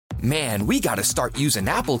Man, we gotta start using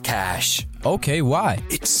Apple Cash. Okay, why?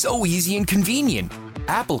 It's so easy and convenient.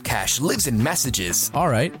 Apple Cash lives in messages. All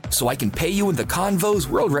right. So I can pay you in the convos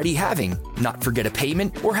we're already having, not forget a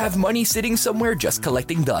payment, or have money sitting somewhere just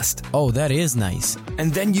collecting dust. Oh, that is nice.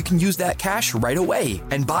 And then you can use that cash right away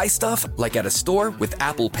and buy stuff like at a store with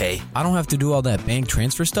Apple Pay. I don't have to do all that bank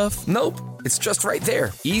transfer stuff? Nope, it's just right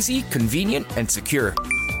there. Easy, convenient, and secure.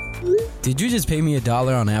 Did you just pay me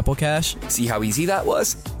 $1 on Apple Cash? See how easy that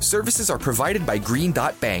was? Services are provided by Green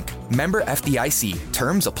Dot Bank. Member FDIC.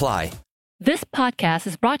 Terms apply. This podcast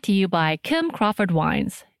is brought to you by Kim Crawford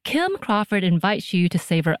Wines. Kim Crawford invites you to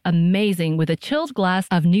savor amazing with a chilled glass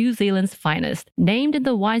of New Zealand's finest, named in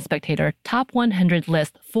the Wine Spectator Top 100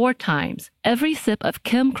 list 4 times. Every sip of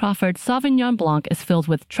Kim Crawford Sauvignon Blanc is filled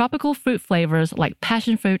with tropical fruit flavors like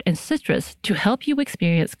passion fruit and citrus to help you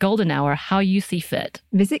experience golden hour how you see fit.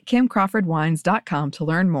 Visit KimCrawfordWines.com to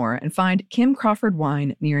learn more and find Kim Crawford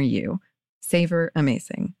Wine near you. Savor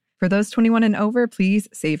amazing. For those 21 and over, please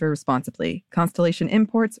savor responsibly. Constellation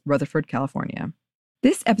Imports, Rutherford, California.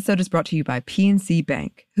 This episode is brought to you by PNC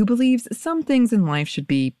Bank, who believes some things in life should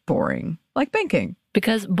be boring, like banking.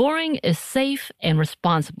 Because boring is safe and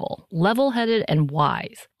responsible, level-headed and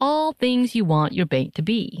wise. All things you want your bank to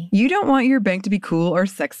be. You don't want your bank to be cool or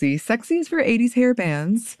sexy. Sexy is for 80s hair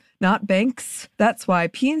bands, not banks. That's why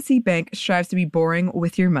PNC Bank strives to be boring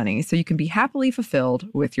with your money so you can be happily fulfilled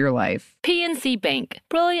with your life. PNC Bank,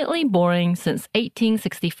 brilliantly boring since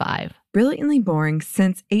 1865. Brilliantly Boring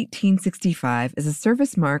Since 1865 is a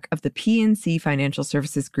service mark of the PNC Financial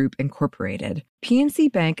Services Group, Incorporated.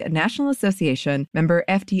 PNC Bank, a National Association, member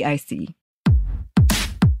FDIC.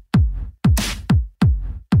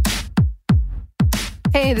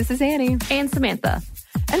 Hey, this is Annie. And Samantha.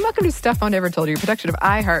 And welcome to Stuff I Never Told You, a production of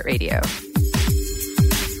iHeartRadio.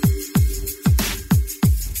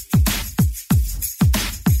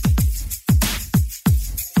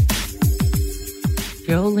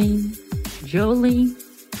 Jolene, Jolene,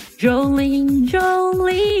 Jolene,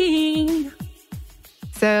 Jolene.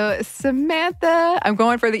 So, Samantha, I'm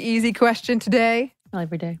going for the easy question today.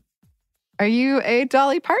 Every day. Are you a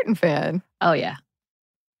Dolly Parton fan? Oh, yeah.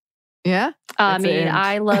 Yeah?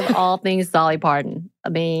 I love all things Dolly Parton. I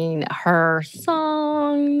mean, her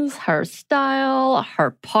songs, her style,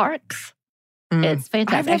 her parks. It's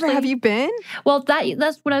fantastic. Have you been? Well,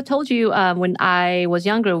 that's what I told you. When I was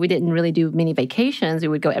younger, we didn't really do many vacations. We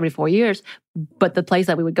would go every 4 years. But the place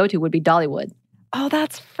that we would go to would be Dollywood. Oh,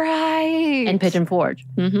 that's right. And Pigeon Forge.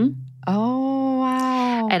 Mm-hmm. Oh,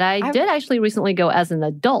 wow. And I did actually recently go as an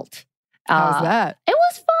adult. How's that? It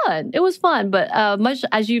was fun. It was fun. But much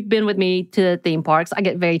as you've been with me to the theme parks, I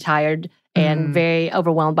get very tired and very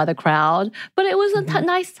overwhelmed by the crowd. But it was a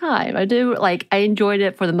nice time. I enjoyed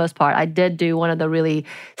it for the most part. I did do one of the really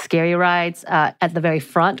scary rides at the very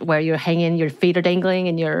front where you're hanging, your feet are dangling,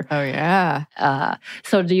 and you're... Oh, yeah.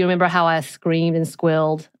 So do you remember how I screamed and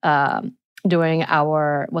squealed during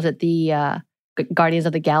our, was it the Guardians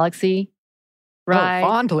of the Galaxy ride? Oh,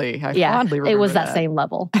 fondly. I fondly remember it was that same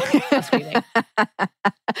level of screaming.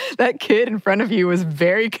 That kid in front of you was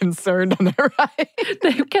very concerned on the ride.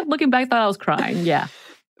 They kept looking back, thought I was crying. Yeah.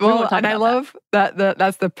 Well, and I love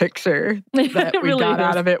that's the picture that we really got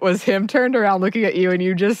out of it was him turned around looking at you and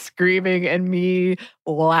you just screaming and me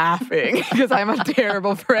laughing because I'm a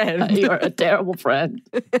terrible friend. You're a terrible friend.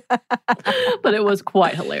 But it was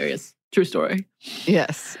quite hilarious. True story.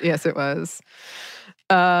 Yes, it was.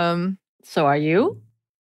 So are you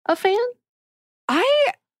a fan?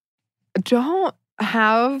 I don't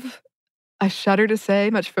have, I shudder to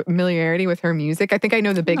say, much familiarity with her music. I think I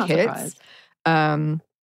know the big hits. And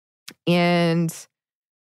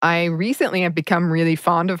I recently have become really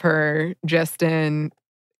fond of her just in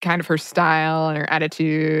kind of her style and her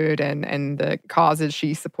attitude and the causes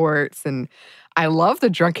she supports. And I love the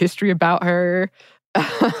drunk history about her.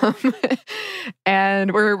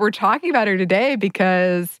 And we're talking about her today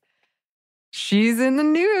because she's in the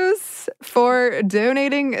news for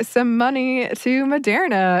donating some money to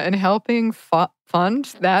Moderna and helping fund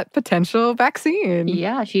that potential vaccine.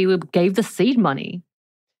 Yeah, she gave the seed money.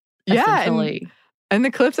 Yeah. And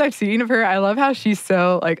the clips I've seen of her, I love how she's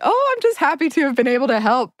so like, oh, I'm just happy to have been able to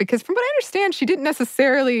help. Because from what I understand, she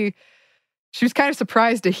was kind of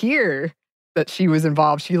surprised to hear that she was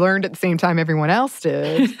involved. She learned at the same time everyone else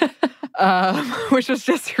did. Which was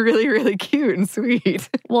just really, really cute and sweet.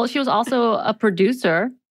 Well, she was also a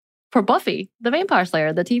producer for Buffy, the Vampire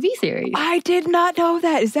Slayer, the TV series. I did not know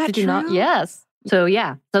that. Is that did true? You not? Yes. So,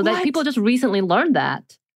 yeah. So that people just recently learned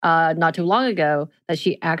that not too long ago, that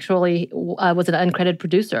she actually was an uncredited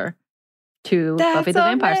producer to Buffy the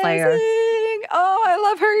Vampire Slayer. Oh, I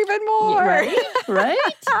love her even more. Right?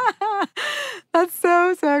 That's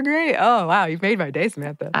so great. Oh, wow. You've made my day,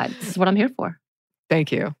 Samantha. This is what I'm here for.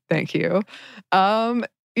 Thank you.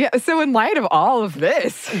 Yeah, so in light of all of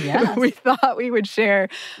this, Yes. we thought we would share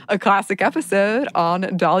a classic episode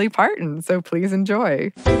on Dolly Parton. So please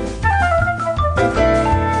enjoy.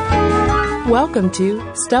 Welcome to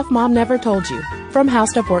Stuff Mom Never Told You from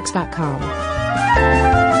HowStuffWorks.com.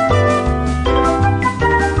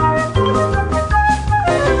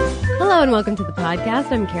 Hello and welcome to the podcast.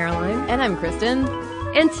 I'm Caroline. And I'm Kristen.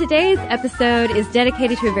 And today's episode is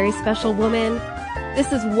dedicated to a very special woman.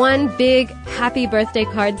 This is one big happy birthday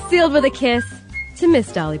card sealed with a kiss to Miss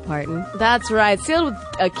Dolly Parton. That's right. Sealed with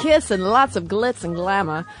a kiss and lots of glitz and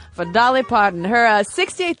glamour for Dolly Parton. Her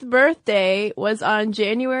 68th birthday was on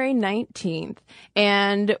January 19th.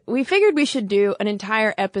 And we figured we should do an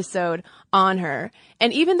entire episode on her.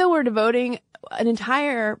 And even though we're devoting an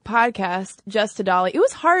entire podcast just to Dolly, it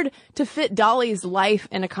was hard to fit Dolly's life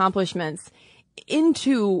and accomplishments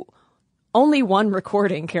into only one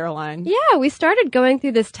recording, Caroline. Yeah, we started going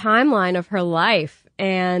through this timeline of her life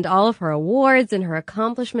and all of her awards and her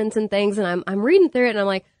accomplishments and things. And I'm reading through it and I'm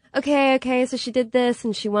like, okay, so she did this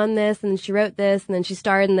and she won this and then she wrote this and then she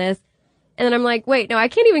starred in this. And then I'm like, wait, no, I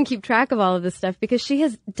can't even keep track of all of this stuff because she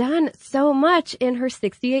has done so much in her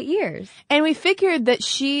 68 years. And we figured that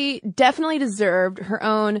she definitely deserved her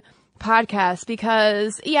own podcast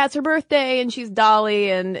because, yeah, it's her birthday and she's Dolly,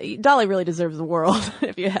 and Dolly really deserves the world,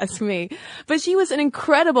 if you ask me. But she was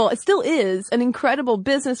it still is an incredible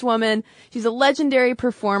businesswoman. She's a legendary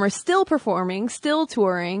performer, still performing, still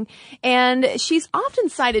touring, and she's often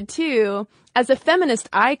cited too as a feminist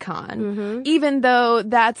icon, even though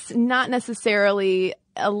that's not necessarily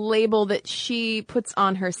a label that she puts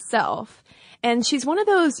on herself. And she's one of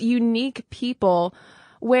those unique people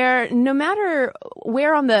where no matter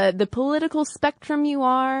where on the political spectrum you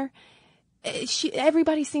are,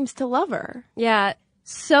 everybody seems to love her. Yeah,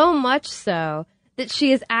 so much so that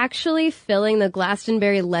she is actually filling the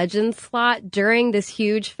Glastonbury Legends slot during this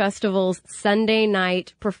huge festival's Sunday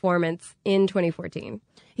night performance in 2014.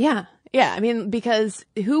 Yeah. I mean, because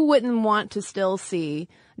who wouldn't want to still see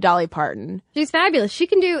Dolly Parton? She's fabulous. She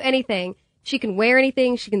can do anything. She can wear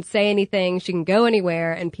anything, she can say anything, she can go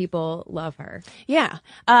anywhere, and people love her. Yeah.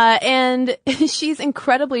 And she's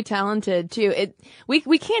incredibly talented, too.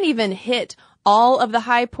 We can't even hit all of the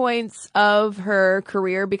high points of her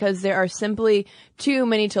career because there are simply too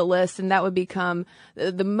many to list, and that would become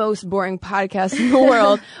the most boring podcast in the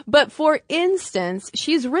world. But for instance,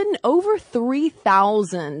 she's written over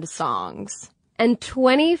 3,000 songs. And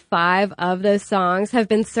 25 of those songs have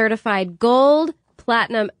been certified gold,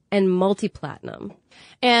 platinum, and multi-platinum.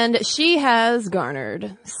 And she has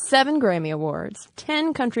garnered 7 Grammy Awards,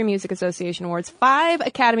 10 Country Music Association Awards, 5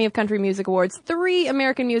 Academy of Country Music Awards, 3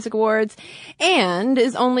 American Music Awards, and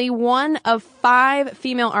is only one of 5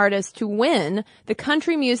 female artists to win the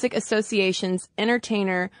Country Music Association's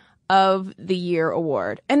Entertainer of the Year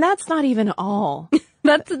Award. And that's not even all.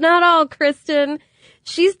 That's not all, Kristen.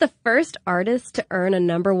 She's the first artist to earn a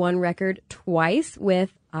 #1 record twice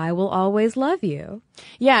with I Will Always Love You.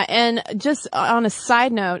 Yeah, and just on a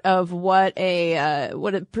side note of what a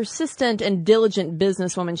persistent and diligent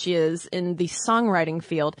businesswoman she is in the songwriting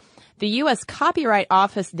field, the U.S. Copyright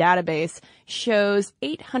Office database shows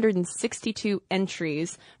 862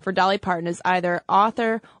 entries for Dolly Parton as either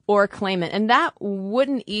author or claimant. And that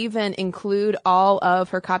wouldn't even include all of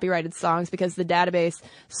her copyrighted songs because the database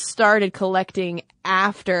started collecting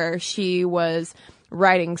after she was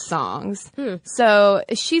writing songs. So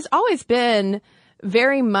she's always been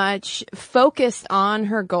very much focused on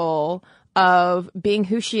her goal of being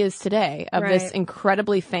who she is today, of this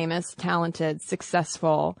incredibly famous, talented,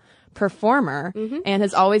 successful performer, and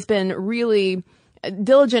has always been really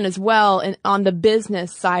diligent as well on the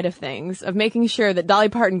business side of things, of making sure that Dolly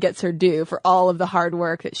Parton gets her due for all of the hard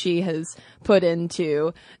work that she has put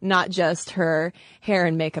into not just her hair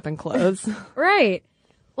and makeup and clothes. Right.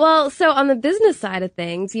 Well, so on the business side of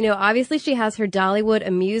things, you know, obviously she has her Dollywood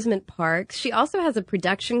amusement parks. She also has a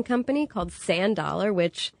production company called Sand Dollar,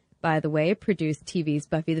 which, by the way, produced TV's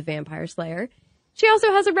Buffy the Vampire Slayer. She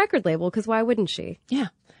also has a record label, because why wouldn't she? Yeah,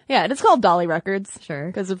 and it's called Dolly Records. Sure.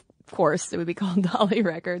 Because of course it would be called Dolly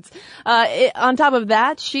Records. On top of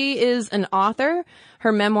that, she is an author.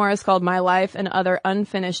 Her memoir is called My Life and Other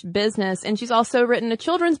Unfinished Business. And she's also written a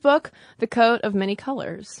children's book, The Coat of Many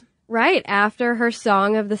Colors. Right, after her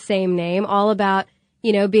song of the same name, all about,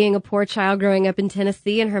 you know, being a poor child growing up in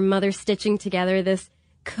Tennessee and her mother stitching together this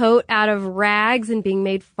coat out of rags and being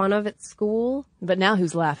made fun of at school. But now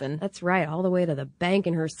who's laughing? That's right, all the way to the bank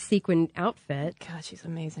in her sequin outfit. God, she's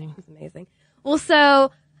amazing. She's amazing. Well,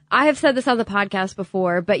 so I have said this on the podcast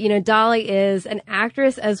before, but, Dolly is an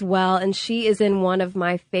actress as well, and she is in one of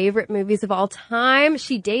my favorite movies of all time.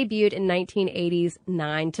 She debuted in 1980's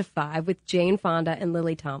 9 to 5 with Jane Fonda and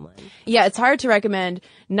Lily Tomlin. Yeah, it's hard to recommend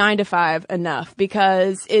 9 to 5 enough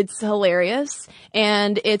because it's hilarious,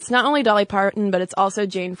 and it's not only Dolly Parton, but it's also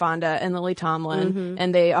Jane Fonda and Lily Tomlin,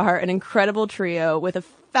 and they are an incredible trio with a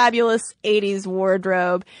fabulous 80s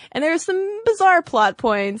wardrobe, and there's some bizarre plot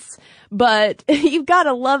points, but you've got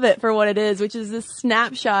to love it for what it is, which is this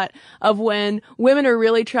snapshot of when women are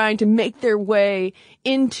really trying to make their way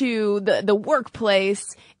into the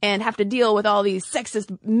workplace and have to deal with all these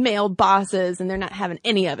sexist male bosses, and they're not having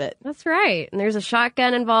any of it. That's right. And there's a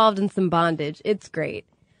shotgun involved and some bondage. It's great.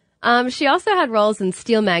 She also had roles in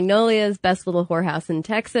Steel Magnolias, Best Little Whorehouse in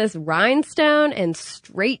Texas, Rhinestone, and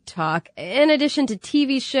Straight Talk, in addition to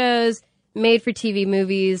TV shows, made-for-TV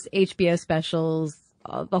movies, HBO specials,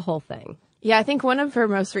 the whole thing. Yeah, I think one of her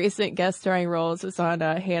most recent guest starring roles was on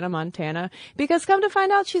Hannah Montana, because come to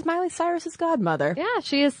find out, she's Miley Cyrus's godmother. Yeah,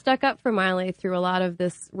 she has stuck up for Miley through a lot of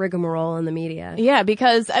this rigmarole in the media. Yeah,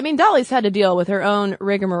 because, Dolly's had to deal with her own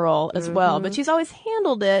rigmarole as well, but she's always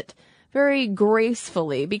handled it very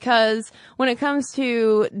gracefully, because when it comes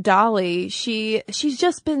to Dolly, she's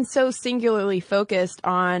just been so singularly focused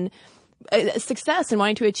on success and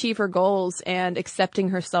wanting to achieve her goals and accepting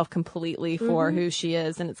herself completely for who she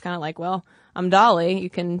is. And it's kind of like, well, I'm Dolly. You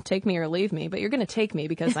can take me or leave me, but you're going to take me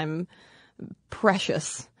because I'm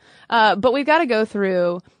precious. But we've got to go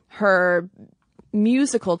through her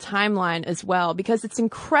musical timeline as well, because it's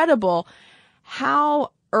incredible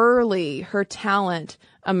how early her talent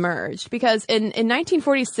emerged, because in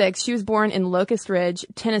 1946 she was born in Locust Ridge,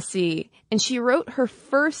 Tennessee, and she wrote her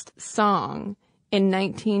first song in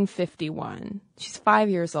 1951. She's 5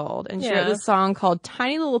 years old, and she wrote this song called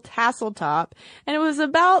Tiny Little Tassel Top, and it was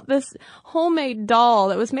about this homemade doll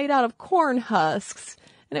that was made out of corn husks,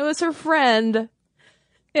 and it was her friend.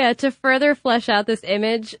 Yeah, to further flesh out this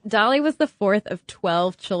image, Dolly was the fourth of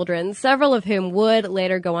 12 children, several of whom would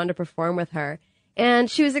later go on to perform with her.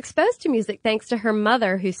 And she was exposed to music thanks to her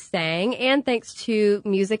mother, who sang, and thanks to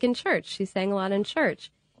music in church. She sang a lot in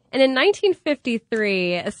church. And in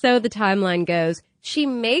 1953, so the timeline goes, she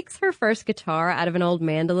makes her first guitar out of an old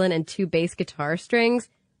mandolin and 2 bass guitar strings.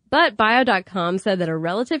 But Bio.com said that a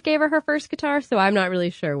relative gave her her first guitar, so I'm not really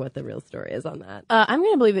sure what the real story is on that. I'm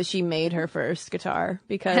going to believe that she made her first guitar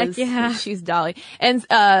because yeah. She's Dolly. And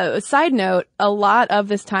side note, a lot of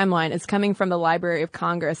this timeline is coming from the Library of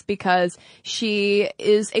Congress, because she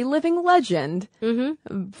is a living legend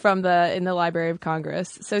from in the Library of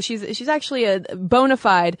Congress. So she's actually a bona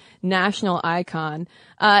fide national icon.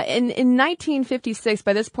 In 1956,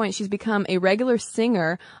 by this point, she's become a regular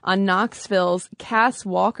singer on Knoxville's Cass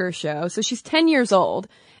Walker show. So she's 10 years old,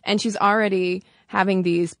 and she's already having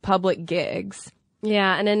these public gigs.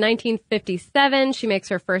 Yeah, and in 1957, she makes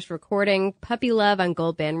her first recording, Puppy Love, on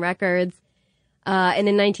Gold Band Records. And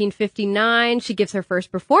in 1959, she gives her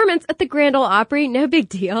first performance at the Grand Ole Opry. No big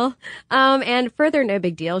deal. And further no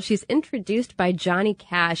big deal, she's introduced by Johnny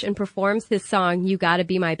Cash and performs his song, You Gotta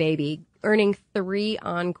Be My Baby, earning 3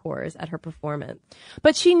 encores at her performance.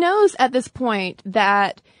 But she knows at this point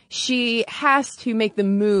that she has to make the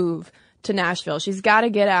move to Nashville. She's got to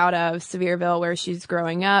get out of Sevierville, where she's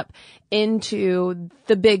growing up, into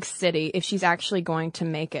the big city if she's actually going to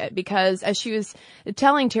make it. Because as she was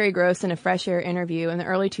telling Terry Gross in a Fresh Air interview in the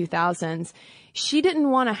early 2000s, she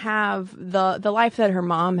didn't want to have the life that her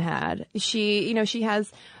mom had. She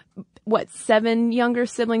has 8 younger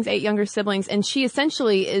siblings, and she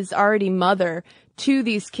essentially is already mother to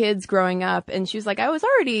these kids growing up. And she was like, I was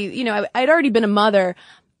already, I'd already been a mother.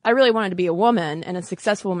 I really wanted to be a woman, and a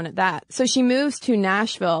successful woman at that. So she moves to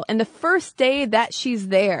Nashville, and the first day that she's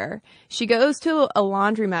there, she goes to a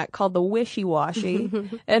laundromat called the Wishy Washy,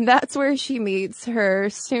 and that's where she meets her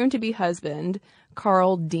soon-to-be husband,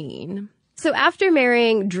 Carl Dean. So after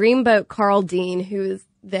marrying dreamboat Carl Dean, who is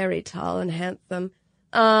very tall and handsome,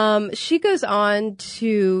 she goes on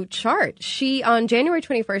to chart. On January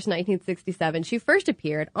 21st, 1967, she first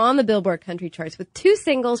appeared on the Billboard country charts with 2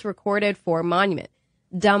 singles recorded for Monument.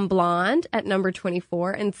 Dumb Blonde at number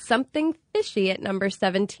 24 and Something Fishy at number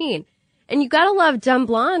 17. And you gotta love Dumb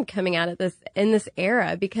Blonde coming out in this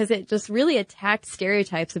era, because it just really attacked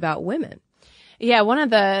stereotypes about women. Yeah, one of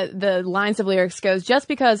the lines of lyrics goes, just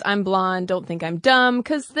because I'm blonde, don't think I'm dumb,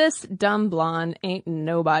 'cause this dumb blonde ain't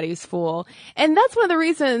nobody's fool. And that's one of the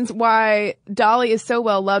reasons why Dolly is so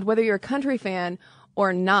well loved, whether you're a country fan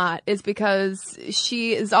or not, is because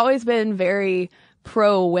she has always been very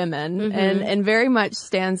pro-women and very much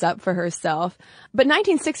stands up for herself. But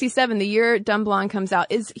 1967, the year Dumb Blonde comes out,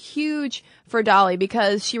 is huge for Dolly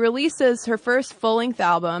because she releases her first full-length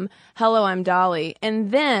album, Hello, I'm Dolly.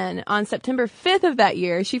 And then on September 5th of that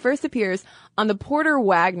year, she first appears on the Porter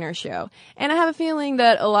Wagoner Show. And I have a feeling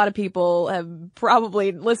that a lot of people have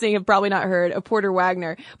probably not heard of Porter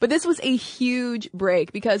Wagoner. But this was a huge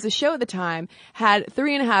break because the show at the time had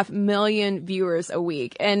 3.5 million viewers a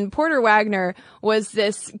week. And Porter Wagoner was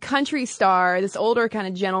this country star, this older kind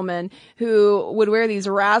of gentleman who would wear these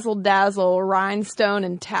razzle-dazzle, rhinestone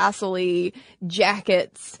and tassel-y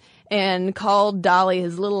jackets and called Dolly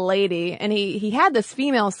his little lady. And he had this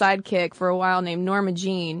female sidekick for a while named Norma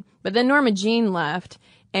Jean. But then Norma Jean left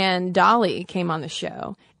and Dolly came on the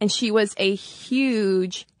show. And she was a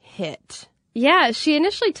huge hit. Yeah, she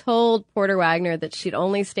initially told Porter Wagoner that she'd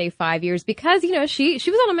only stay 5 years because, you know, she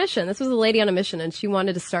was on a mission. This was a lady on a mission and she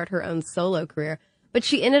wanted to start her own solo career. But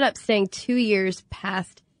she ended up staying 2 years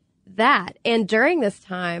past that. And during this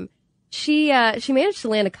time, she managed to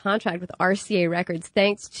land a contract with RCA Records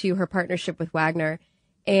thanks to her partnership with Wagoner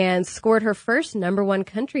and scored her first #1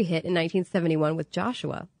 country hit in 1971 with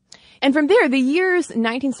Joshua. And from there, the years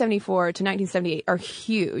 1974 to 1978 are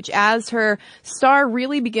huge as her star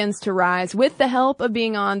really begins to rise with the help of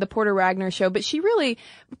being on the Porter Wagoner Show. But she really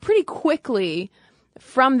pretty quickly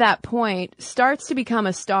from that point starts to become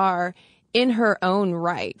a star in her own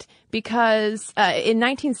right because in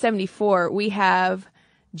 1974 we have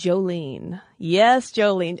Jolene. Yes,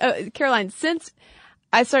 Jolene. Oh, Caroline, since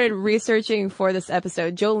I started researching for this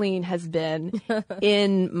episode, Jolene has been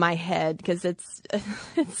in my head because it's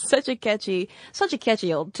such a catchy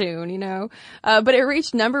old tune, you know. But it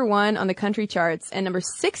reached #1 on the country charts and number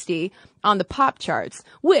 60 on the pop charts,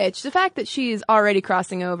 which the fact that she's already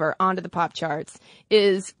crossing over onto the pop charts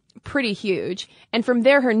is pretty huge. And from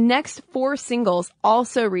there, her next 4 singles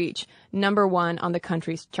also reach #1 on the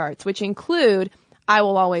country charts, which include I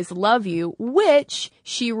Will Always Love You, which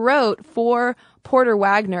she wrote for Porter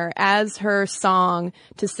Wagoner as her song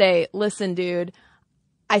to say, listen, dude,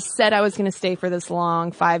 I said I was going to stay for this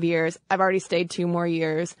long, 5 years. I've already stayed 2 more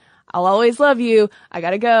years. I'll always love you. I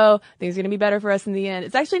gotta go. Things are going to be better for us in the end.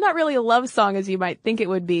 It's actually not really a love song as you might think it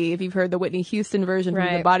would be if you've heard the Whitney Houston version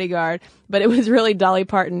from The Bodyguard, but it was really Dolly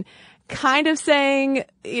Parton kind of saying,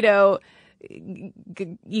 you know,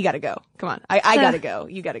 you gotta go. Come on. I gotta go.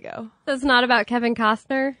 You gotta go. So it's not about Kevin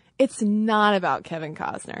Costner? It's not about Kevin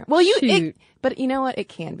Costner. Well, but you know what? It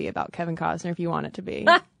can be about Kevin Costner if you want it to be.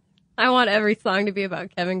 I want every song to be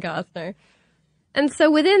about Kevin Costner. And so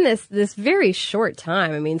within this very short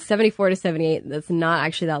time, I mean, 74 to 78, that's not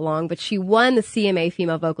actually that long, but she won the CMA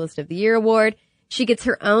Female Vocalist of the Year award. She gets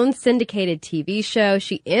her own syndicated TV show.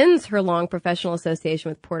 She ends her long professional association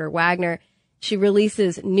with Porter Wagoner. She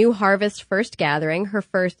releases New Harvest First Gathering, her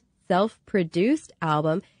first self-produced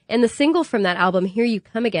album, and the single from that album, Here You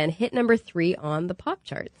Come Again, hit #3 on the pop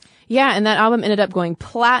charts. Yeah, and that album ended up going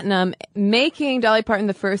platinum, making Dolly Parton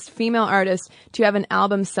the first female artist to have an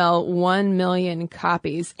album sell 1 million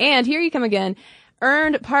copies. And Here You Come Again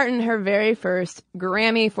earned Parton her very first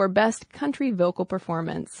Grammy for Best Country Vocal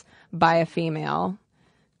Performance by a female.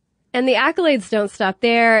 And the accolades don't stop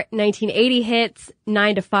there. 1980 hits,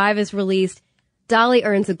 9 to 5 is released. Dolly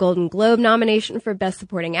earns a Golden Globe nomination for Best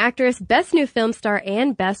Supporting Actress, Best New Film Star,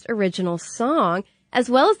 and Best Original Song, as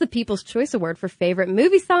well as the People's Choice Award for Favorite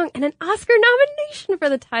Movie Song and an Oscar nomination for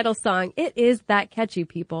the title song. It is that catchy,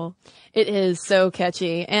 people. It is so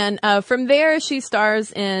catchy. And from there, she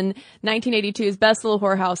stars in 1982's Best Little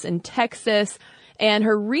Whorehouse in Texas. And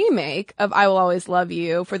her remake of I Will Always Love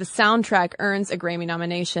You for the soundtrack earns a Grammy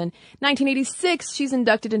nomination. 1986, she's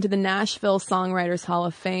inducted into the Nashville Songwriters Hall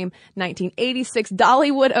of Fame. 1986,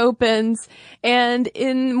 Dollywood opens. And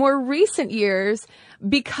in more recent years,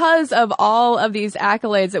 because of all of these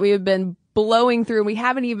accolades that we have been blowing through, we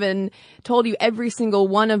haven't even told you every single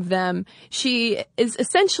one of them, she is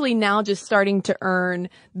essentially now just starting to earn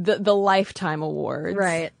the Lifetime Awards.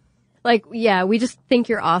 Right. Like, yeah, we just think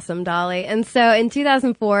you're awesome, Dolly. And so in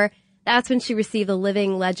 2004, that's when she received the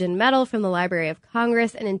Living Legend Medal from the Library of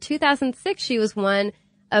Congress. And in 2006, she was one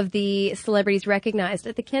of the celebrities recognized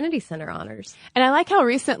at the Kennedy Center Honors. And I like how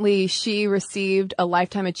recently she received a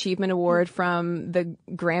Lifetime Achievement Award from the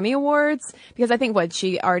Grammy Awards, because I think,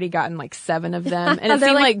 she already gotten like 7 of them. And it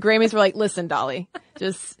seemed like Grammys were like, listen, Dolly,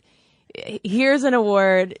 just here's an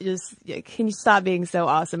award. Just, can you stop being so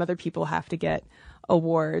awesome? Other people have to get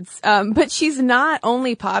awards. But she's not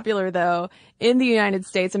only popular, though, in the United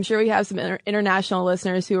States. I'm sure we have some international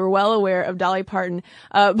listeners who are well aware of Dolly Parton.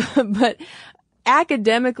 But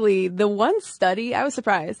academically, I was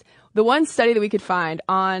surprised. The one study that we could find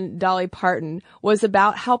on Dolly Parton was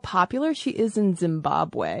about how popular she is in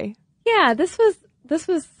Zimbabwe. Yeah, this this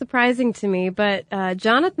was surprising to me, but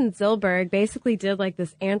Jonathan Zilberg basically did like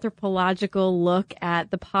this anthropological look at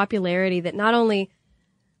the popularity that not only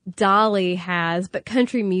Dolly has, but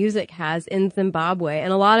country music has in Zimbabwe.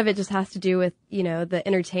 And a lot of it just has to do with, the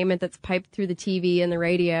entertainment that's piped through the TV and the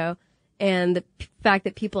radio and the fact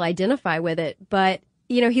that people identify with it. But,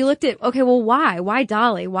 he looked at, okay, well, why? Why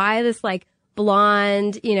Dolly? Why this like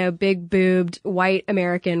blonde, big boobed white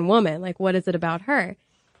American woman? Like, what is it about her?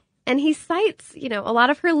 And he cites, a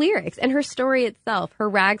lot of her lyrics and her story itself, her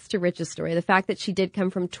rags to riches story, the fact that she did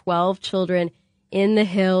come from 12 children in the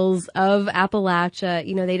hills of Appalachia.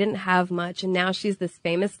 They didn't have much, and now she's this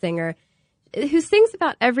famous singer who sings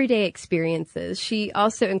about everyday experiences. She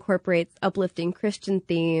also incorporates uplifting Christian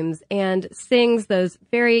themes and sings those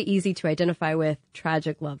very easy to identify with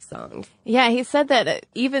tragic love songs. Yeah, he said that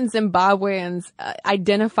even Zimbabweans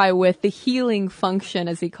identify with the healing function,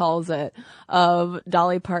 as he calls it, of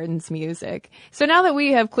Dolly Parton's music. So now that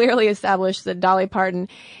we have clearly established that Dolly Parton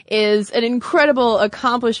is an incredible,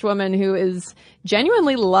 accomplished woman who is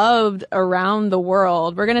genuinely loved around the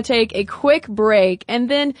world, we're going to take a quick break and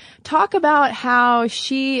then talk about how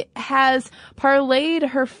she has parlayed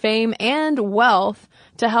her fame and wealth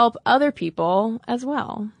to help other people as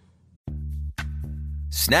well.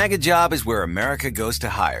 Snag a Job is where America goes to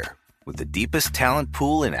hire, with the deepest talent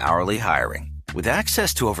pool in hourly hiring. With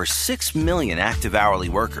access to over 6 million active hourly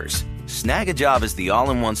workers, Snag a Job is the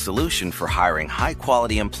all-in-one solution for hiring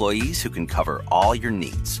high-quality employees who can cover all your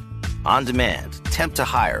needs. On demand, temp to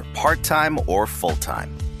hire, part-time or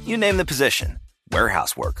full-time. You name the position.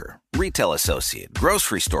 Warehouse worker, retail associate,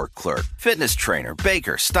 grocery store clerk, fitness trainer,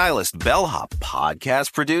 baker, stylist, bellhop,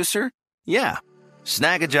 podcast producer. Yeah,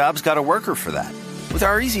 Snag a Job's got a worker for that. With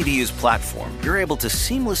our easy-to-use platform, you're able to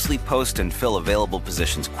seamlessly post and fill available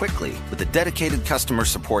positions quickly with a dedicated customer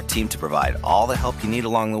support team to provide all the help you need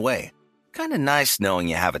along the way. Kind of nice knowing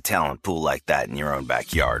you have a talent pool like that in your own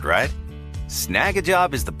backyard, right? Snag a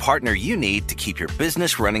Job is the partner you need to keep your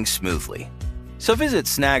business running smoothly. So visit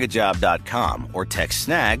snagajob.com or text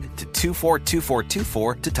SNAG to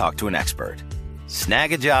 242424 to talk to an expert.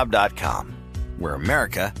 Snagajob.com, where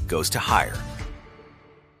America goes to hire.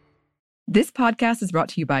 This podcast is brought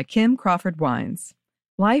to you by Kim Crawford Wines.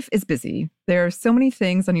 Life is busy. There are so many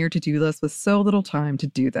things on your to-do list with so little time to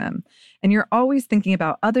do them. And you're always thinking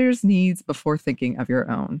about others' needs before thinking of your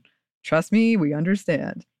own. Trust me, we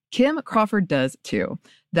understand. Kim Crawford does too.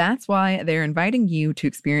 That's why they're inviting you to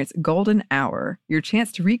experience Golden Hour, your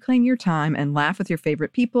chance to reclaim your time and laugh with your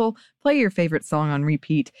favorite people, play your favorite song on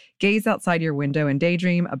repeat, gaze outside your window and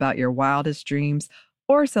daydream about your wildest dreams,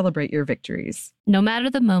 or celebrate your victories. No matter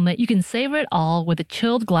the moment, you can savor it all with a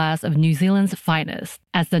chilled glass of New Zealand's finest.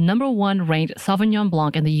 As the #1 ranked Sauvignon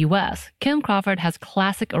Blanc in the U.S., Kim Crawford has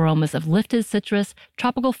classic aromas of lifted citrus,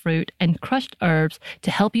 tropical fruit, and crushed herbs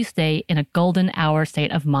to help you stay in a golden hour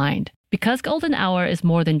state of mind. Because golden hour is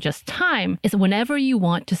more than just time, it's whenever you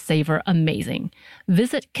want to savor amazing.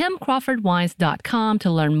 Visit KimCrawfordWines.com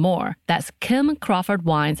to learn more. That's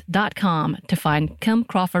KimCrawfordWines.com to find Kim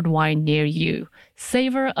Crawford wine near you.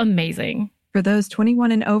 Savor amazing. For those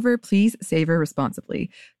 21 and over, please savor responsibly.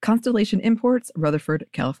 Constellation Imports, Rutherford,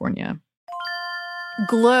 California.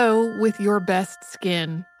 Glow with your best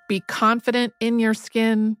skin. Be confident in your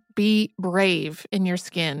skin. Be brave in your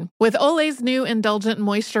skin. With Olay's new Indulgent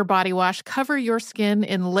Moisture Body Wash, cover your skin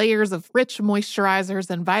in layers of rich moisturizers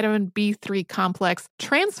and vitamin B3 complex,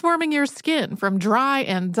 transforming your skin from dry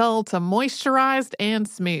and dull to moisturized and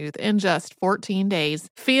smooth in just 14 days.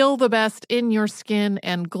 Feel the best in your skin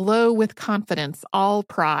and glow with confidence, all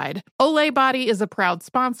pride. Olay Body is a proud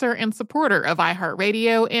sponsor and supporter of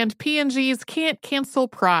iHeartRadio and P&G's Can't Cancel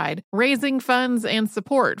Pride, raising funds and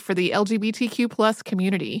support for the LGBTQ+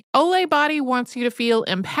 community. Olay Body wants you to feel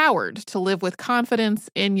empowered to live with confidence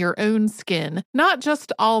in your own skin, not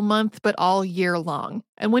just all month, but all year long.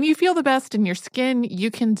 And when you feel the best in your skin, you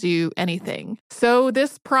can do anything. So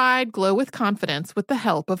this pride, glow with confidence with the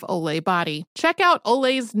help of Olay Body. Check out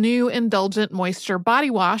Olay's new Indulgent Moisture Body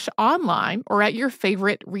Wash online or at your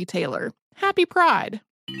favorite retailer. Happy Pride.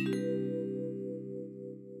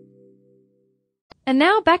 And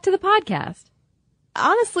now back to the podcast.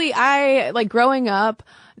 Honestly, growing up,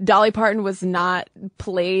 Dolly Parton was not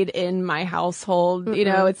played in my household. Mm-mm. You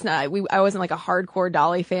know, it's not, I wasn't like a hardcore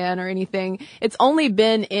Dolly fan or anything. It's only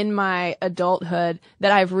been in my adulthood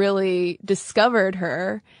that I've really discovered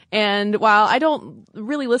her. And while I don't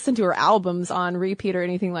really listen to her albums on repeat or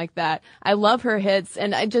anything like that, I love her hits.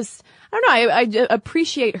 And I don't know, I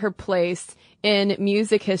appreciate her place in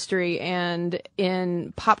music history and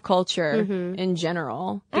in pop culture in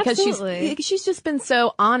general. Because she's just been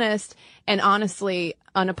so honest and honestly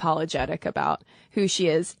unapologetic about who she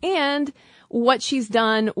is and what she's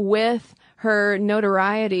done with her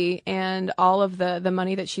notoriety and all of the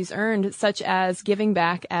money that she's earned, such as giving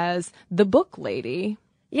back as the book lady.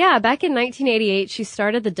 Yeah, back in 1988, she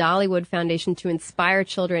started the Dollywood Foundation to inspire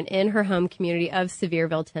children in her home community of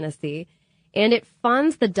Sevierville, Tennessee. And it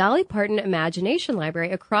funds the Dolly Parton Imagination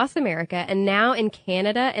Library across America and now in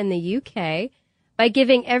Canada and the UK by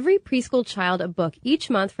giving every preschool child a book each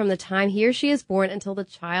month from the time he or she is born until the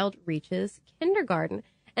child reaches kindergarten.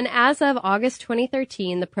 And as of August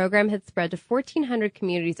 2013, the program had spread to 1,400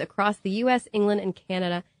 communities across the U.S., England, and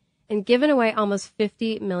Canada and given away almost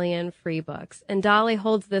 50 million free books. And Dolly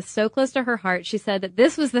holds this so close to her heart. She said that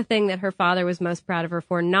this was the thing that her father was most proud of her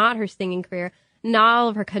for, not her singing career, not all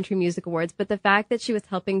of her country music awards, but the fact that she was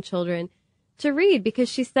helping children to read. Because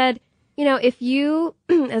she said, you know, if you,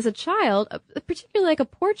 as a child, particularly like a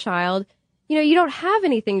poor child, you know, you don't have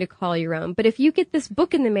anything to call your own. But if you get this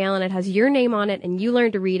book in the mail and it has your name on it and you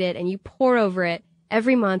learn to read it and you pore over it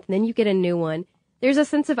every month and then you get a new one, there's a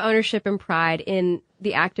sense of ownership and pride in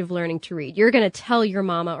the act of learning to read. You're going to tell your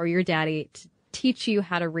mama or your daddy to teach you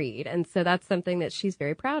how to read. And so that's something that she's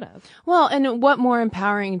very proud of. Well, and what more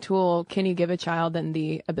empowering tool can you give a child than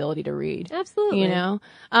the ability to read? Absolutely. You know?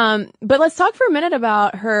 But let's talk for a minute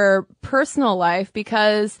about her personal life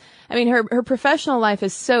because, I mean, her professional life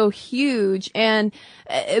is so huge. And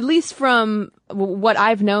at least from what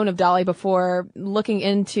I've known of Dolly before, looking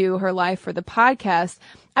into her life for the podcast,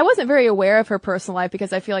 I wasn't very aware of her personal life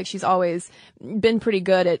because I feel like she's always been pretty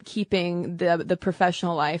good at keeping the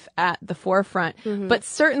professional life at the forefront. But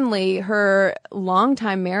certainly her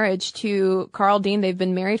longtime marriage to Carl Dean, they've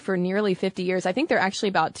been married for nearly 50 years. I think they're actually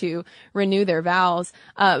about to renew their vows.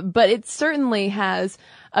 But it certainly has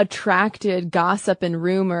attracted gossip and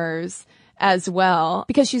rumors as well,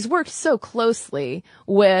 because she's worked so closely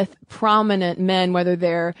with prominent men, whether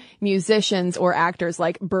they're musicians or actors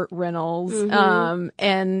like Burt Reynolds.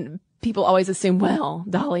 And people always assume, well,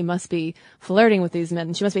 Dolly must be flirting with these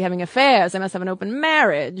men. She must be having affairs. They must have an open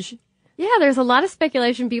marriage. Yeah, there's a lot of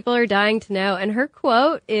speculation people are dying to know. And her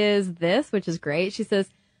quote is this, which is great. She says,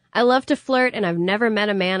 "I love to flirt and I've never met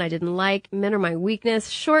a man I didn't like. Men are my weakness.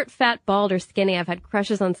 Short, fat, bald, or skinny. I've had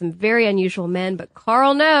crushes on some very unusual men, but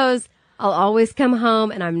Carl knows I'll always come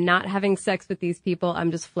home and I'm not having sex with these people.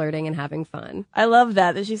 I'm just flirting and having fun." I love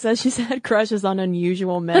that she says she's had crushes on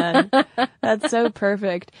unusual men. That's so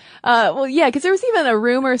perfect. Well, yeah, because there was even a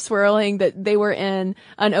rumor swirling that they were in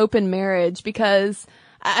an open marriage because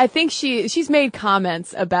I think she's made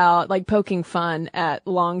comments about like poking fun at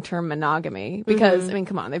long-term monogamy because, I mean,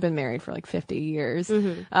 come on, they've been married for like 50 years.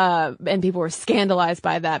 And people were scandalized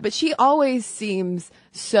by that, but she always seems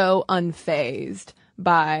so unfazed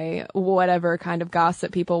by whatever kind of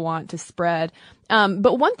gossip people want to spread.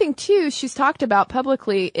 But one thing too she's talked about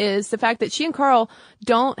publicly is the fact that she and Carl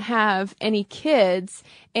don't have any kids,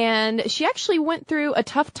 and she actually went through a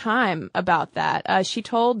tough time about that. She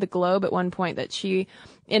told the Globe at one point that she,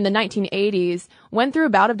 in the 1980s, went through a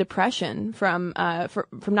bout of depression from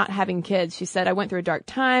not having kids. She said, "I went through a dark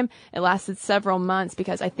time. It lasted several months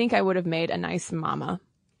because I think I would have made a nice mama."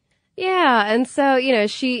 Yeah, and so, you know,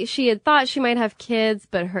 she had thought she might have kids,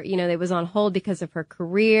 but her, you know, it was on hold because of her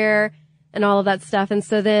career and all of that stuff. And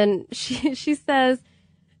so then she says,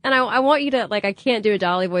 and I want you to, like, I can't do a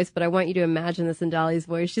Dolly voice, but I want you to imagine this in Dolly's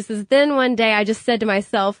voice. She says, "Then one day I just said to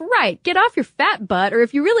myself, right, get off your fat butt, or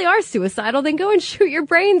if you really are suicidal, then go and shoot your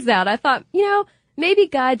brains out. I thought, you know, maybe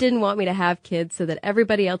God didn't want me to have kids so that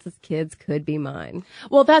everybody else's kids could be mine."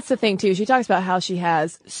 Well, that's the thing too. She talks about how she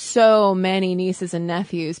has so many nieces and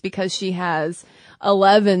nephews because she has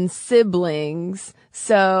 11 siblings.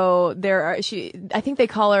 So I think they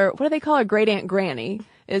call her, what do they call her? Great Aunt Granny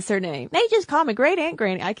is her name. They just call me Great Aunt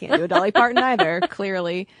Granny. I can't do a Dolly Parton either,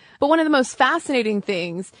 clearly. But one of the most fascinating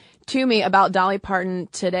things to me about Dolly Parton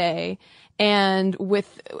today, and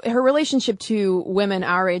with her relationship to women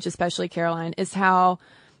our age, especially Caroline, is how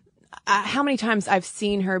many times I've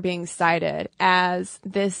seen her being cited as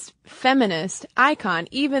this feminist icon,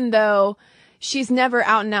 even though she's never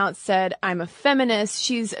out and out said, "I'm a feminist."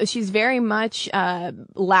 She's very much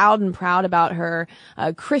loud and proud about her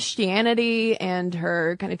Christianity and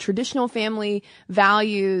her kind of traditional family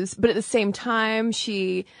values, but at the same time,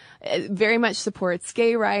 she very much supports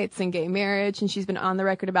gay rights and gay marriage, and she's been on the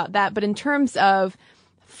record about that. But in terms of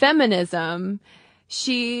feminism,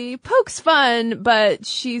 she pokes fun, but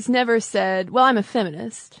she's never said, "Well, I'm a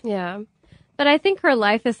feminist." Yeah. But I think her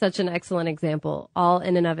life is such an excellent example, all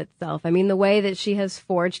in and of itself. I mean, the way that she has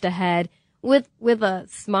forged ahead with a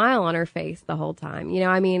smile on her face the whole time. You know,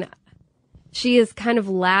 I mean, she has kind of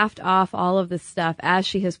laughed off all of this stuff as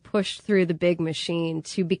she has pushed through the big machine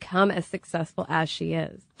to become as successful as she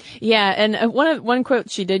is. Yeah, and one quote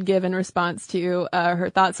she did give in response to her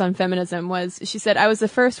thoughts on feminism was, she said, "I was the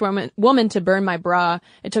first woman to burn my bra.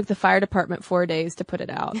 It took the fire department 4 days to put it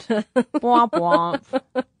out." Womp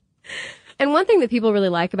womp. And one thing that people really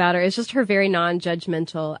like about her is just her very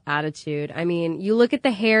non-judgmental attitude. I mean, you look at the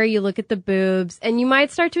hair, you look at the boobs, and you might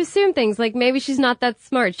start to assume things like maybe she's not that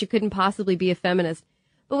smart. She couldn't possibly be a feminist.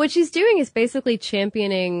 But what she's doing is basically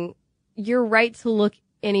championing your right to look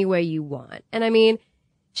any way you want. And I mean,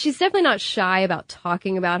 she's definitely not shy about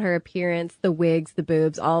talking about her appearance, the wigs, the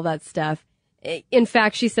boobs, all of that stuff. In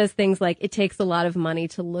fact, she says things like, it takes a lot of money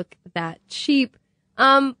to look that cheap.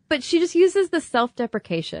 But she just uses the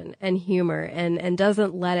self-deprecation and humor and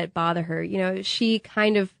doesn't let it bother her. You know, she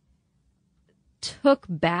kind of took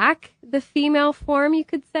back the female form, you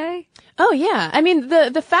could say. Oh yeah. I mean,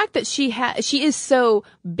 the fact that she is so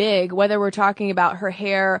big, whether we're talking about her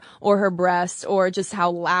hair or her breasts or just how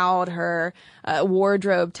loud her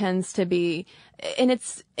wardrobe tends to be. And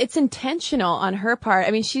it's intentional on her part.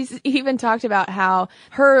 I mean, she's even talked about how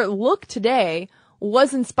her look today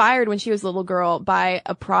was inspired when she was a little girl by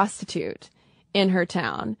a prostitute in her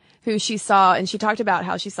town who she saw, and she talked about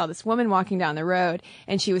how she saw this woman walking down the road,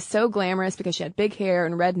 and she was so glamorous because she had big hair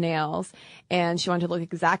and red nails, and she wanted to look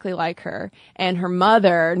exactly like her. And her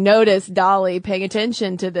mother noticed Dolly paying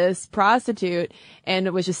attention to this prostitute and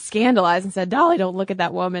was just scandalized and said, "Dolly, don't look at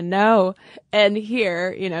that woman, no." And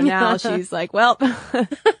here, you know, now she's like, well,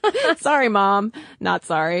 sorry, Mom, not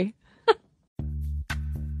sorry.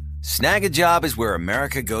 Snag a Job is where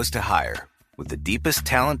America goes to hire, with the deepest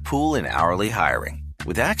talent pool in hourly hiring.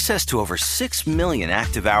 With access to over 6 million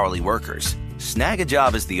active hourly workers, Snag a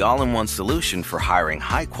Job is the all-in-one solution for hiring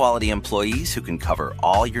high-quality employees who can cover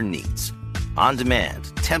all your needs. On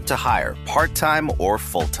demand, temp to hire, part-time or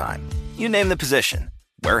full-time. You name the position.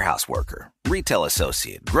 Warehouse worker, retail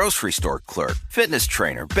associate, grocery store clerk, fitness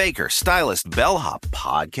trainer, baker, stylist, bellhop,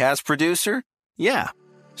 podcast producer. Yeah,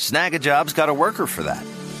 Snag a Job's got a worker for that.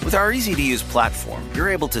 With our easy-to-use platform, you're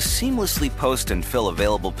able to seamlessly post and fill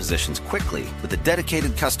available positions quickly with a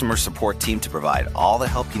dedicated customer support team to provide all the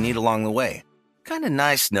help you need along the way. Kind of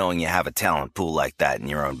nice knowing you have a talent pool like that in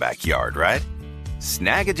your own backyard, right?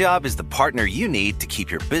 Snag a Job is the partner you need to keep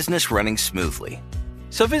your business running smoothly.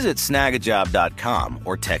 So visit snagajob.com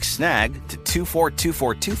or text snag to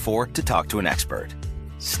 242424 to talk to an expert.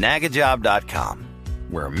 Snagajob.com,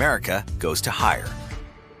 where America goes to hire.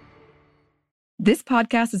 This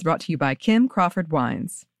podcast is brought to you by Kim Crawford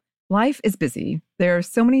Wines. Life is busy. There are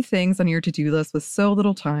so many things on your to-do list with so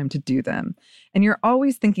little time to do them. And you're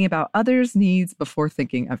always thinking about others' needs before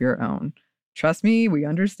thinking of your own. Trust me, we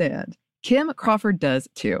understand. Kim Crawford does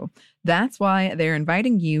too. That's why they're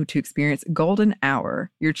inviting you to experience Golden Hour,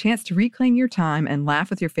 your chance to reclaim your time and laugh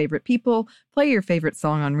with your favorite people, play your favorite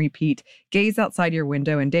song on repeat, gaze outside your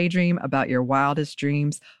window and daydream about your wildest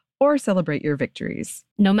dreams, or celebrate your victories.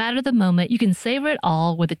 No matter the moment, you can savor it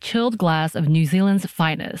all with a chilled glass of New Zealand's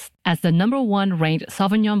finest. As the #1 ranked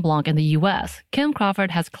Sauvignon Blanc in the U.S., Kim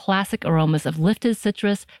Crawford has classic aromas of lifted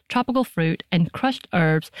citrus, tropical fruit, and crushed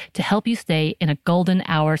herbs to help you stay in a golden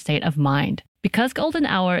hour state of mind. Because golden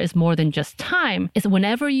hour is more than just time, it's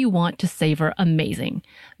whenever you want to savor amazing.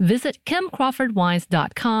 Visit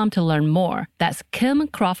KimCrawfordWines.com to learn more. That's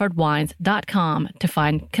KimCrawfordWines.com to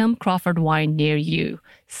find Kim Crawford wine near you.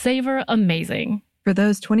 Savor amazing. For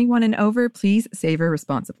those 21 and over, please savor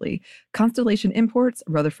responsibly. Constellation Imports,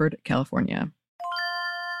 Rutherford, California.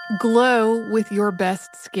 Glow with your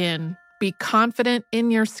best skin. Be confident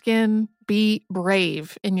in your skin. Be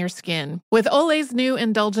brave in your skin. With Olay's new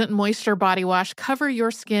Indulgent Moisture Body Wash, cover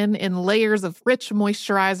your skin in layers of rich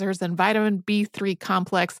moisturizers and vitamin B3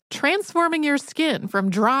 complex, transforming your skin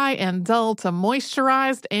from dry and dull to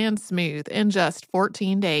moisturized and smooth in just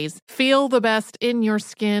 14 days. Feel the best in your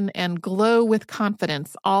skin and glow with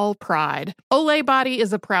confidence, all pride. Olay Body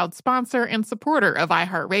is a proud sponsor and supporter of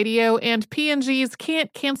iHeartRadio and P&G's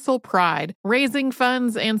Can't Cancel Pride, raising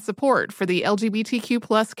funds and support for the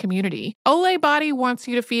LGBTQ+ community. Olay Body wants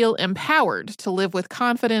you to feel empowered to live with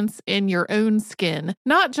confidence in your own skin,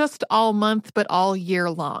 not just all month, but all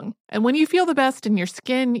year long. And when you feel the best in your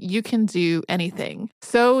skin, you can do anything.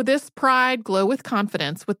 So this pride, glow with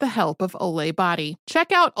confidence with the help of Olay Body.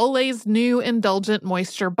 Check out Olay's new Indulgent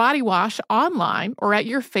Moisture Body Wash online or at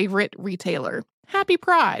your favorite retailer. Happy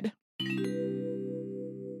Pride!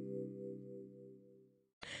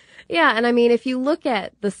 Yeah, and I mean, if you look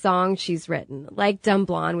at the songs she's written, like Dumb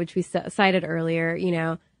Blonde, which we cited earlier, you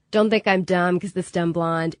know, Don't think I'm dumb because this dumb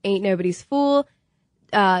blonde ain't nobody's fool.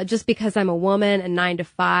 Just because I'm a woman and 9 to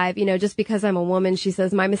 5, just because I'm a woman, she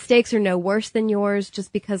says, my mistakes are no worse than yours.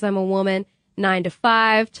 Just because I'm a woman, 9 to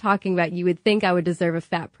 5, talking about you would think I would deserve a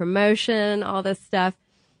fat promotion, all this stuff.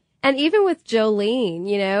 And even with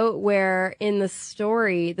Jolene, where in the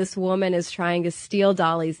story, this woman is trying to steal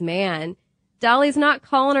Dolly's man. Dolly's not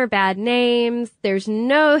calling her bad names. There's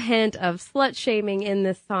no hint of slut shaming in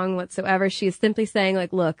this song whatsoever. She is simply saying,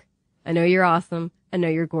 like, look, I know you're awesome. I know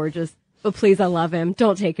you're gorgeous. But please, I love him.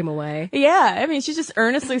 Don't take him away. Yeah. I mean, she's just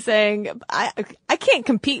earnestly saying, I can't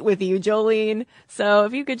compete with you, Jolene. So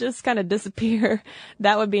if you could just kind of disappear,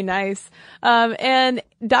 that would be nice. And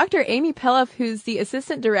Dr. Amy Pelloff, who's the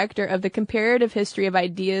assistant director of the Comparative History of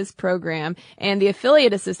Ideas program and the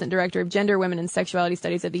affiliate assistant director of Gender, Women, and Sexuality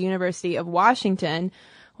Studies at the University of Washington.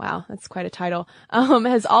 Wow, that's quite a title.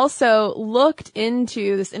 Has also looked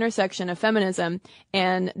into this intersection of feminism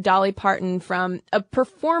and Dolly Parton from a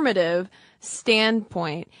performative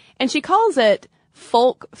standpoint. And she calls it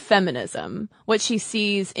folk feminism, what she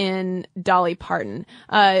sees in Dolly Parton.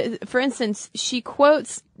 For instance, she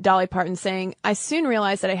quotes Dolly Parton saying, I soon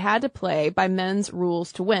realized that I had to play by men's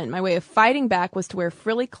rules to win. My way of fighting back was to wear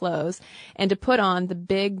frilly clothes and to put on the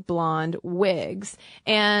big blonde wigs.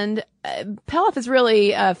 And Pelloff is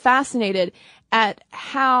really fascinated at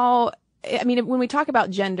how, I mean, when we talk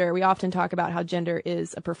about gender, we often talk about how gender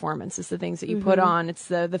is a performance. It's the things that you put on. It's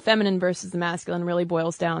the feminine versus the masculine really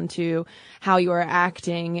boils down to how you are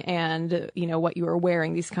acting and, what you are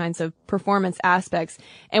wearing, these kinds of performance aspects.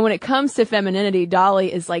 And when it comes to femininity,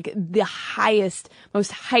 Dolly is like the highest,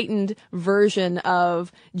 most heightened version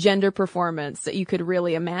of gender performance that you could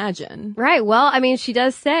really imagine. Right. Well, I mean, she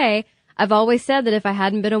does say, I've always said that if I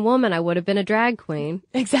hadn't been a woman, I would have been a drag queen.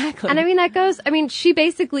 Exactly. And I mean, she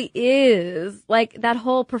basically is like that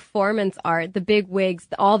whole performance art, the big wigs,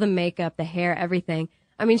 all the makeup, the hair, everything.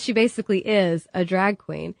 I mean, she basically is a drag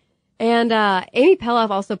queen. And Amy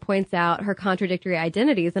Pelloff also points out her contradictory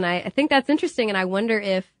identities. And I think that's interesting. And I wonder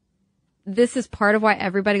if this is part of why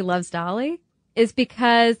everybody loves Dolly, is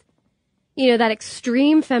because that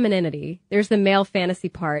extreme femininity, there's the male fantasy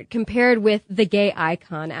part, compared with the gay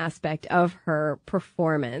icon aspect of her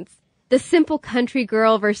performance. The simple country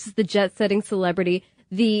girl versus the jet-setting celebrity,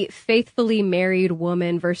 the faithfully married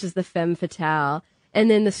woman versus the femme fatale, and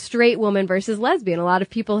then the straight woman versus lesbian. A lot of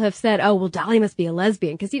people have said, oh, well, Dolly must be a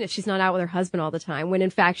lesbian because, she's not out with her husband all the time, when in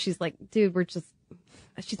fact she's like, dude,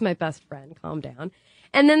 she's my best friend, calm down.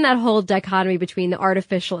 And then that whole dichotomy between the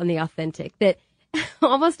artificial and the authentic, that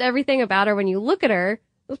almost everything about her, when you look at her,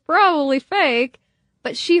 is probably fake,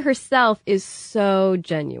 but she herself is so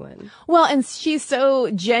genuine. Well, and she's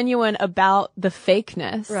so genuine about the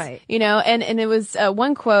fakeness. Right. And it was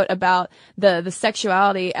one quote about the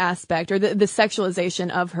sexuality aspect or the sexualization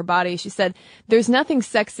of her body. She said, there's nothing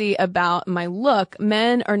sexy about my look.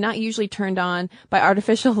 Men are not usually turned on by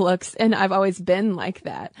artificial looks, and I've always been like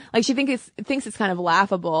that. Like, she thinks it's kind of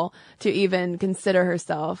laughable to even consider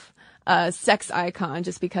herself a sex icon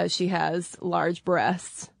just because she has large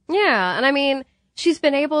breasts. Yeah. And I mean, she's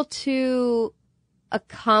been able to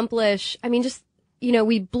accomplish,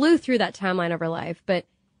 we blew through that timeline of her life, but,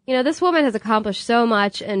 this woman has accomplished so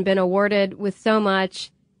much and been awarded with so much,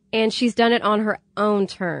 and she's done it on her own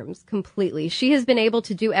terms completely. She has been able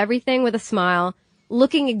to do everything with a smile,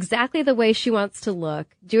 looking exactly the way she wants to look,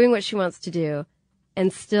 doing what she wants to do,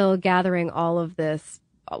 and still gathering all of these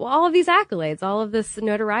accolades, all of this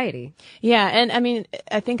notoriety. Yeah. And I mean,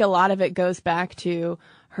 I think a lot of it goes back to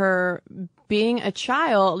her being a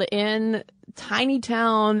child in tiny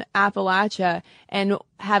town Appalachia and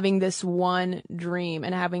having this one dream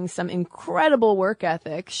and having some incredible work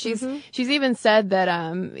ethic. She's even said that,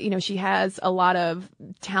 she has a lot of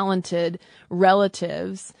talented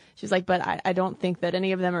relatives. She's like, but I don't think that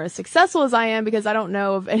any of them are as successful as I am, because I don't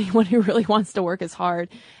know of anyone who really wants to work as hard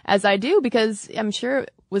as I do, because I'm sure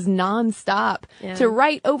it was nonstop to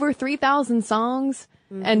write over 3,000 songs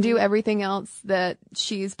and do everything else that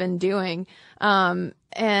she's been doing.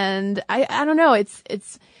 And I don't know.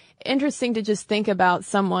 It's interesting to just think about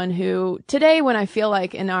someone who today, when I feel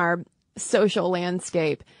like in our social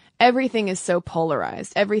landscape, everything is so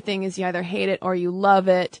polarized. Everything is you either hate it or you love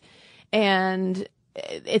it. And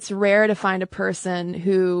it's rare to find a person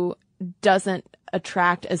who doesn't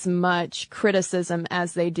attract as much criticism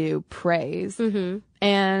as they do praise.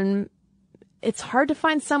 And it's hard to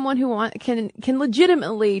find someone who can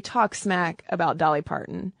legitimately talk smack about Dolly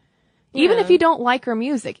Parton. Even if you don't like her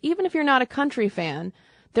music, even if you're not a country fan,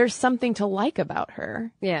 there's something to like about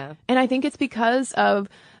her. Yeah. And I think it's because of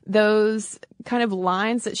those kind of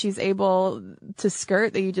lines that she's able to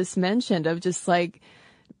skirt that you just mentioned, of just like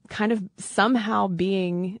kind of somehow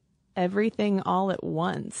being everything all at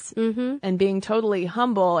once and being totally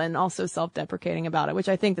humble and also self-deprecating about it, which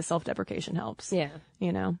I think the self-deprecation helps. Yeah.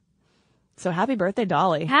 You know? So happy birthday,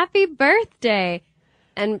 Dolly. Happy birthday.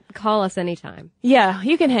 And call us anytime. Yeah,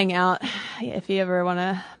 you can hang out if you ever want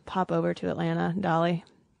to pop over to Atlanta, Dolly.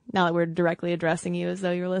 Now that we're directly addressing you as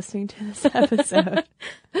though you're listening to this episode.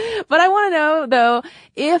 But I want to know, though,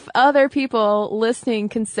 if other people listening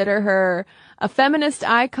consider her a feminist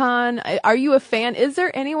icon. Are you a fan? Is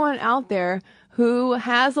there anyone out there who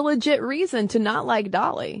has a legit reason to not like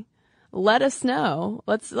Dolly? Let us know.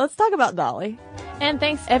 Let's talk about Dolly. And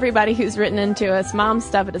thanks everybody who's written into us.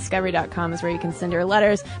 momstuff@discovery.com is where you can send your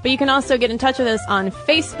letters. But you can also get in touch with us on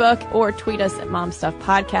Facebook or tweet us at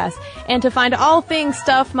momstuffpodcast. And to find all things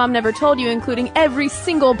Stuff Mom Never Told You, including every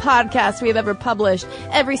single podcast we have ever published,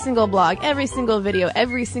 every single blog, every single video,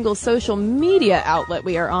 every single social media outlet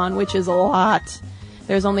we are on, which is a lot.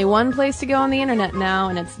 There's only one place to go on the internet now,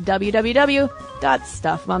 and it's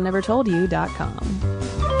www.stuffmomnevertoldyou.com.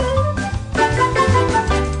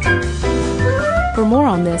 For more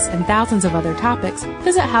on this and thousands of other topics,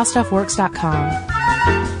 visit howstuffworks.com.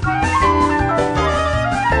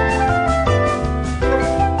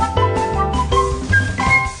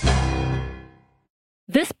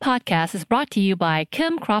 This podcast is brought to you by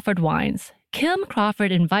Kim Crawford Wines. Kim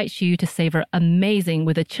Crawford invites you to savor amazing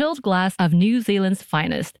with a chilled glass of New Zealand's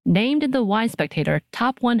finest, named in the Wine Spectator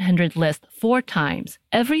Top 100 list 4 times.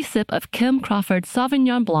 Every sip of Kim Crawford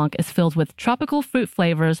Sauvignon Blanc is filled with tropical fruit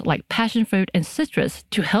flavors like passion fruit and citrus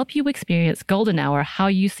to help you experience golden hour how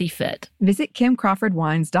you see fit. Visit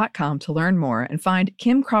KimCrawfordWines.com to learn more and find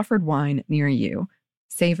Kim Crawford wine near you.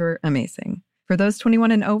 Savor amazing. For those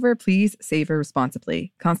 21 and over, please savor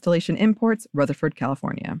responsibly. Constellation Imports, Rutherford,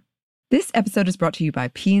 California. This episode is brought to you by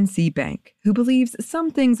PNC Bank, who believes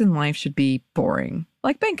some things in life should be boring,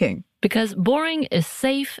 like banking. Because boring is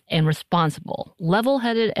safe and responsible,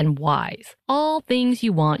 level-headed and wise. All things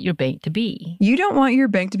you want your bank to be. You don't want your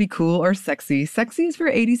bank to be cool or sexy. Sexy is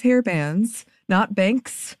for 80s hair bands, not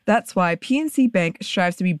banks. That's why PNC Bank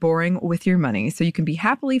strives to be boring with your money so you can be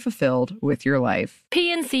happily fulfilled with your life.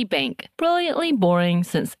 PNC Bank, brilliantly boring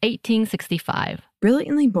since 1865.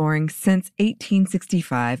 Brilliantly Boring Since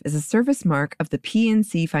 1865 is a service mark of the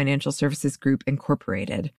PNC Financial Services Group,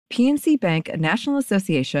 Incorporated. PNC Bank, a National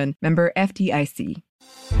Association, member FDIC.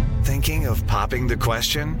 Thinking of popping the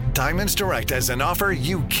question? Diamonds Direct has an offer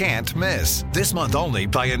you can't miss. This month only,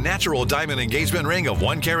 buy a natural diamond engagement ring of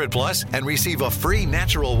 1 carat plus and receive a free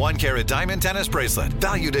natural 1 carat diamond tennis bracelet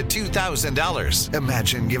valued at $2,000.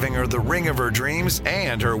 Imagine giving her the ring of her dreams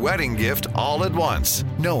and her wedding gift all at once.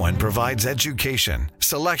 No one provides education,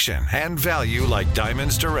 selection, and value like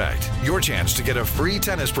Diamonds Direct. Your chance to get a free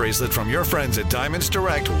tennis bracelet from your friends at Diamonds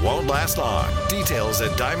Direct won't last long. Details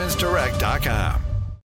at diamondsdirect.com.